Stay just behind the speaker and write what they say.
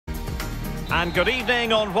And good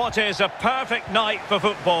evening on what is a perfect night for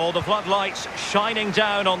football. The floodlights shining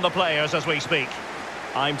down on the players as we speak.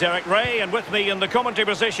 I'm Derek Ray, and with me in the commentary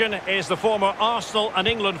position is the former Arsenal and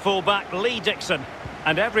England fullback Lee Dixon.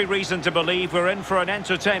 And every reason to believe we're in for an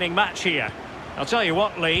entertaining match here. I'll tell you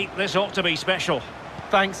what, Lee, this ought to be special.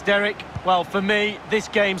 Thanks, Derek. Well, for me, this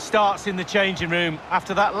game starts in the changing room.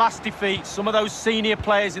 After that last defeat, some of those senior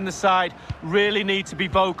players in the side really need to be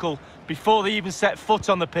vocal before they even set foot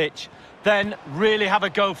on the pitch. Then really have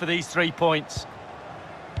a go for these 3 points.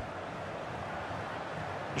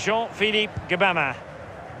 Jean-Philippe Gbamin.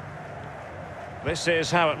 This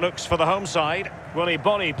is how it looks for the home side. Willy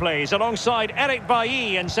Bonny plays alongside Eric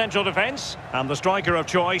Bailly in central defence. And the striker of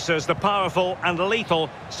choice is the powerful and lethal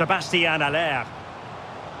Sébastien Haller.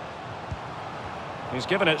 He's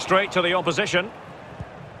given it straight to the opposition.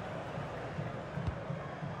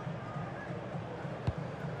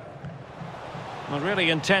 A really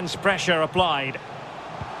intense pressure applied.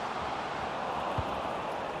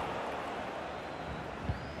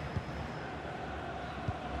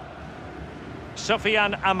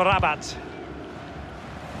 Sofiane Amrabat.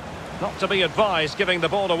 Not to be advised giving the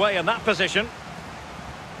ball away in that position.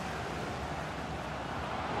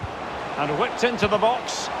 And whipped into the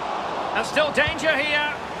box. And still danger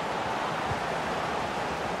here.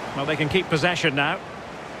 Well, they can keep possession now.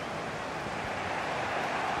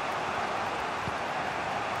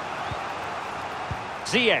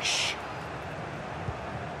 Ziyech.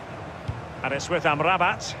 And it's with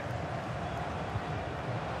Amrabat.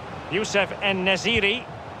 En-Nesyri.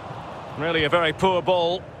 Really a very poor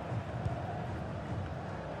ball.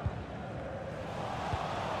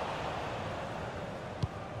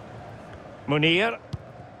 Munir.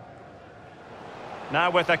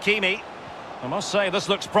 Now with Hakimi. I must say this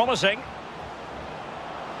looks promising.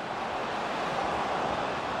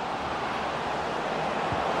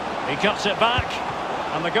 He cuts it back.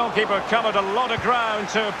 And the goalkeeper covered a lot of ground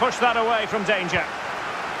to push that away from danger.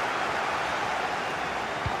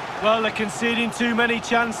 Well, they're conceding too many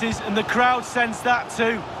chances, and the crowd sense that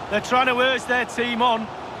too. They're trying to urge their team on.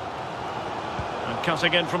 And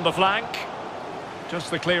cutting in from the flank.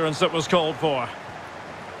 Just the clearance that was called for.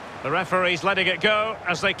 The referee's letting it go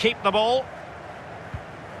as they keep the ball.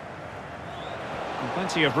 And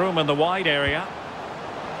plenty of room in the wide area.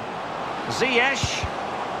 Ziyech.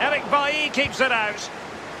 Eric Bailly keeps it out.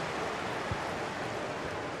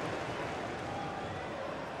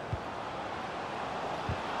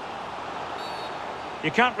 You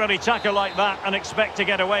can't really tackle like that and expect to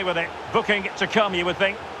get away with it. Booking to come, you would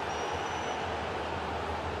think.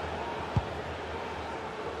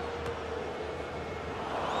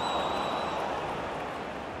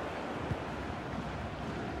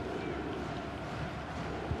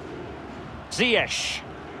 Ziyech.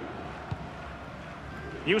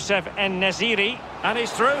 En-Nesyri, and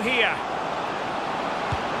he's through here.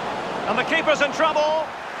 And the keeper's in trouble.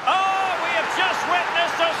 Oh, we have just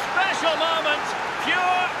witnessed a special moment.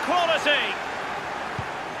 Pure quality.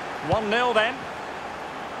 1-0 then.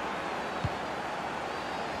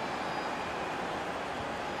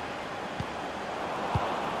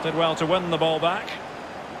 Did well to win the ball back.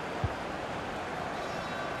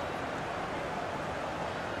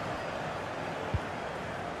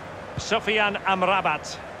 Sofiane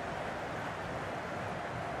Amrabat.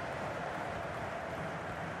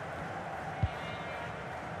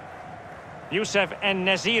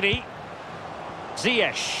 En-Nesyri.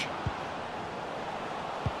 Ziyech.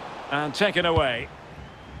 And taken away.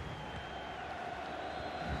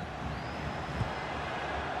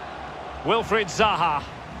 Wilfried Zaha.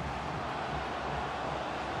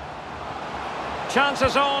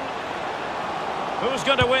 Chances on. Who's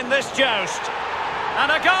going to win this joust?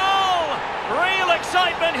 And a goal! Real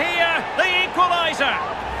excitement here. The equaliser.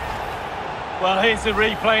 Well, here's the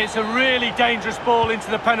replay. It's a really dangerous ball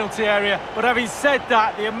into the penalty area. But having said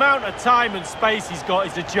that, the amount of time and space he's got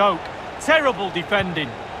is a joke. Terrible defending.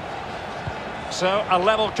 So, a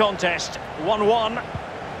level contest. 1-1.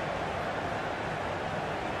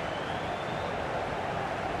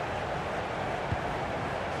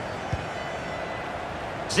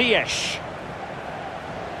 Ziyech.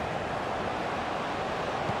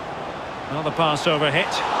 Another pass over hit.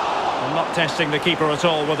 I'm not testing the keeper at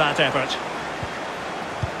all with that effort.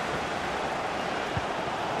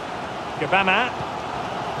 Gbamin.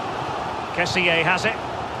 Kessié has it.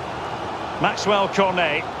 Maxwell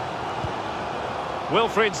Cornet.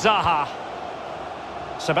 Wilfried Zaha.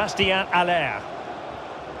 Sébastien Haller.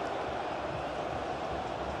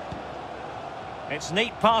 It's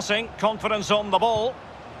neat passing, confidence on the ball.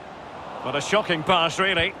 But a shocking pass,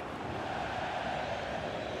 really.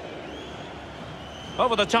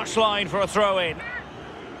 Over the touchline for a throw-in.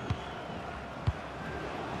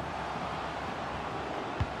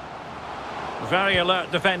 Very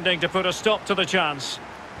alert defending to put a stop to the chance.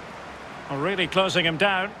 Really closing him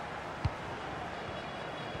down.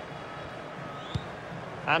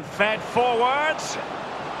 And fed forwards.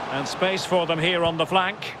 And space for them here on the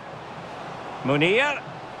flank. Munir.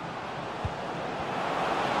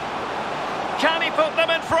 Can he put them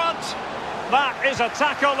in front? That is a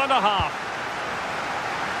tackle and a half.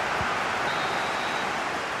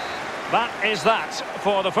 That is that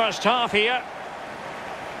for the first half here.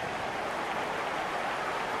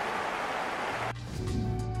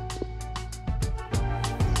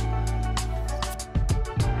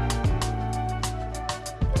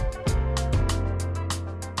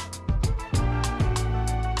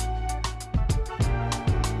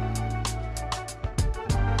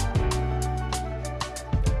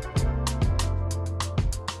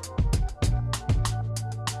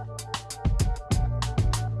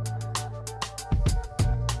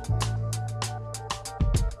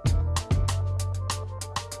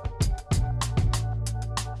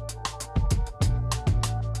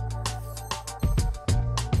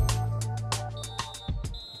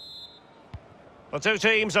 The two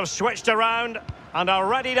teams have switched around and are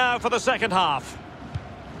ready now for the second half.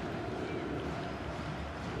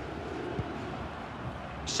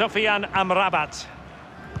 Sufyan Amrabat.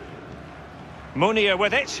 Munir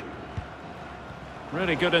with it.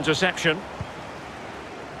 Really good interception.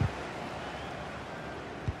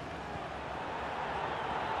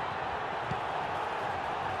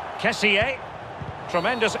 Kessié.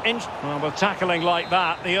 Tremendous inch. Well, with tackling like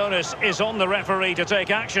that, the onus is on the referee to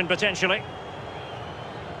take action potentially.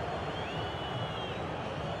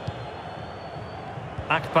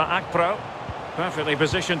 Akpa Akpro, perfectly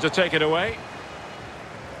positioned to take it away.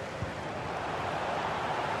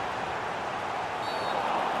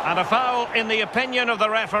 And a foul in the opinion of the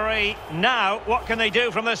referee. Now, what can they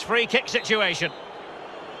do from this free kick situation?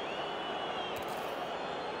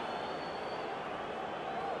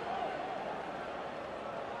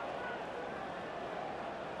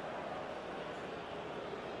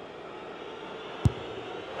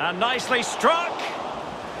 And nicely struck.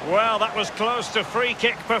 Well, that was close to free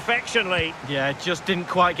kick perfection, Lee. Yeah, just didn't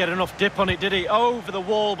quite get enough dip on it, did he? Over the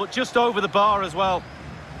wall, but just over the bar as well.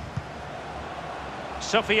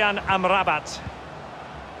 Sufyan Amrabat.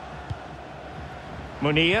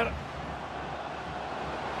 Munir.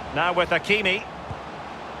 Now with Hakimi.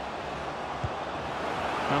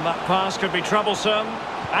 And that pass could be troublesome.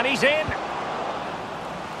 And he's in.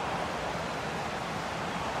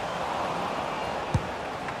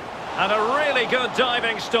 And a really good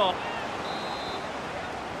diving stop.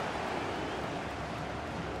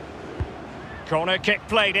 Corner kick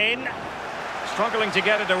played in. Struggling to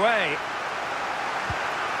get it away.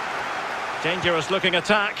 Dangerous looking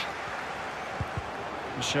attack.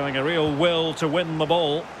 Showing a real will to win the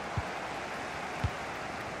ball.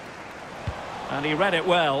 And he read it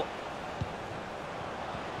well.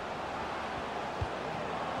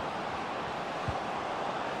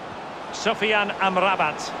 Sufyan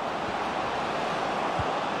Amrabat.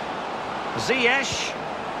 Ziyech.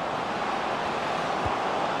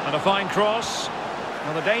 And a fine cross.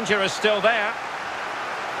 Well, the danger is still there.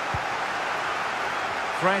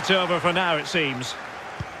 Threat over for now, it seems.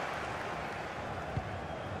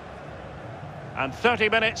 And 30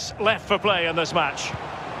 minutes left for play in this match.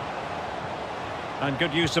 And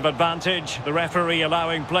good use of advantage, the referee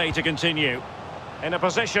allowing play to continue. In a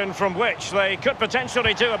position from which they could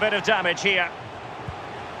potentially do a bit of damage here.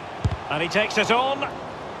 And he takes it on.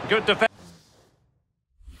 Good defense.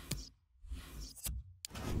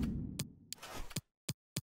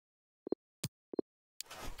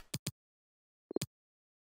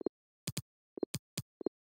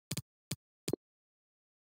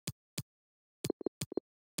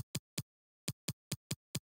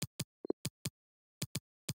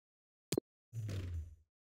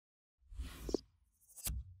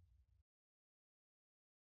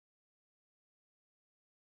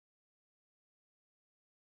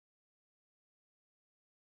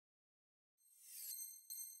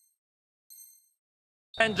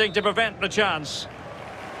 Ending to prevent the chance.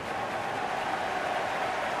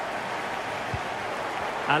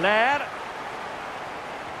 Aller.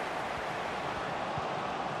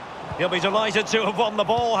 He'll be delighted to have won the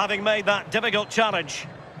ball, having made that difficult challenge.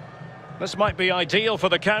 This might be ideal for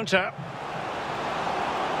the counter.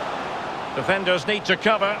 Defenders need to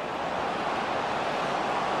cover.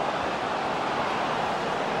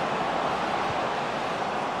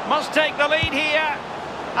 Must take the lead here.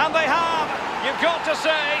 And they have. You've got to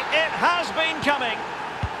say, it has been coming.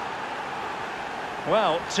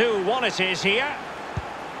 Well, 2-1 it is here.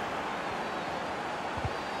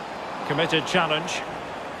 Committed challenge.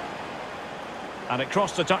 And it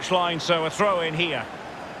crossed the touchline, so a throw in here.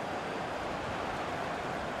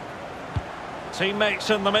 Teammates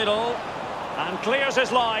in the middle. And clears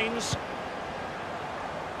his lines.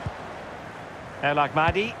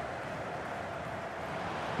 El-Ahmadi.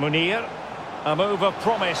 Munir. A move of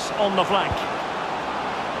promise on the flank.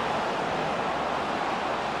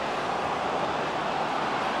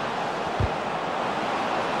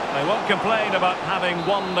 They won't complain about having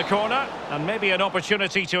won the corner, and maybe an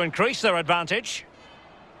opportunity to increase their advantage.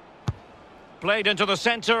 Played into the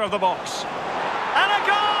centre of the box. And a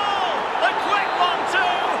goal! The quick 1-2,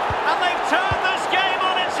 and they've turned this game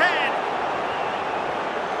on its head.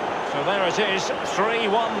 So there it is,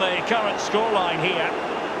 3-1 the current scoreline here.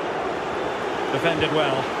 Defended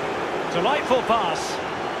well. Delightful pass.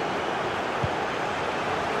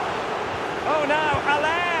 Oh, now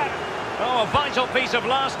Allaire. Oh, a vital piece of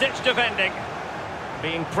last-ditch defending.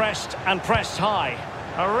 Being pressed and pressed high.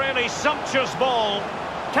 A really sumptuous ball.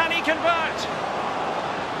 Can he convert?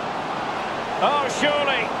 Oh,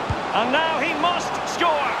 surely. And now he must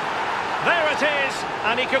score. There it is.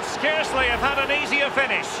 And he could scarcely have had an easier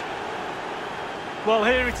finish. Well,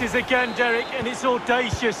 here it is again, Derek, and it's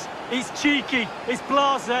audacious. It's cheeky, it's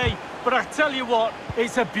blasé, but I tell you what,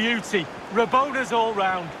 it's a beauty. Rabona's all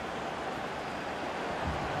round.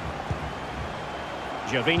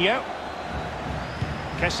 Gervinho.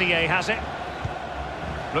 Kessié has it.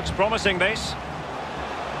 Looks promising, this.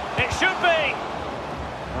 It should be.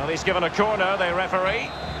 Well, he's given a corner, the referee.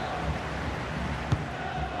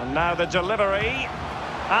 And now the delivery.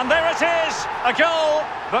 And there it is, a goal.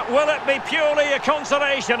 But will it be purely a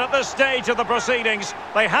consolation at this stage of the proceedings?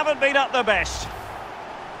 They haven't been at their best.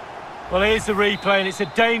 Well, here's the replay, and it's a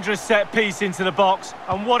dangerous set piece into the box.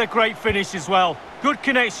 And what a great finish as well. Good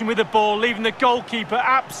connection with the ball, leaving the goalkeeper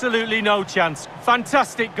absolutely no chance.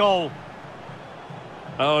 Fantastic goal.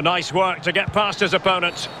 Oh, nice work to get past his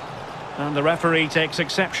opponent. And the referee takes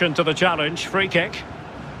exception to the challenge. Free kick.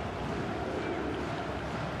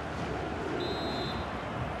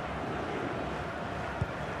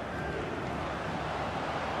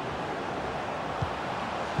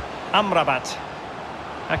 Amrabat.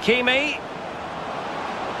 Hakimi.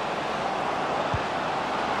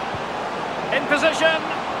 In position.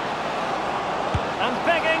 And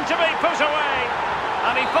begging to be put away.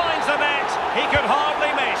 And he finds the net. He could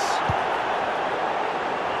hardly miss.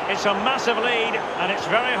 It's a massive lead, and it's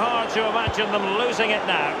very hard to imagine them losing it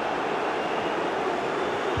now.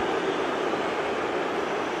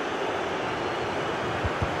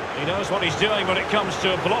 He knows what he's doing when it comes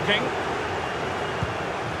to blocking.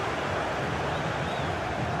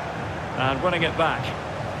 And winning it back.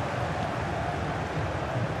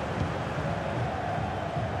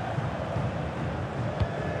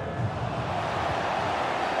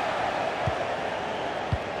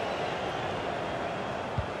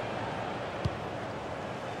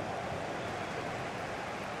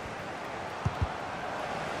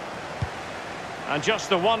 And just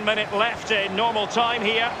the 1 minute left in normal time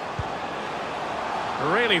here.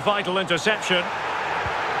 Really vital interception.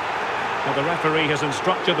 Well, the referee has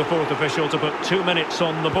instructed the fourth official to put 2 minutes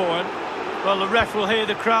on the board. Well, the ref will hear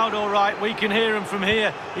the crowd all right. We can hear him from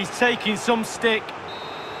here. He's taking some stick.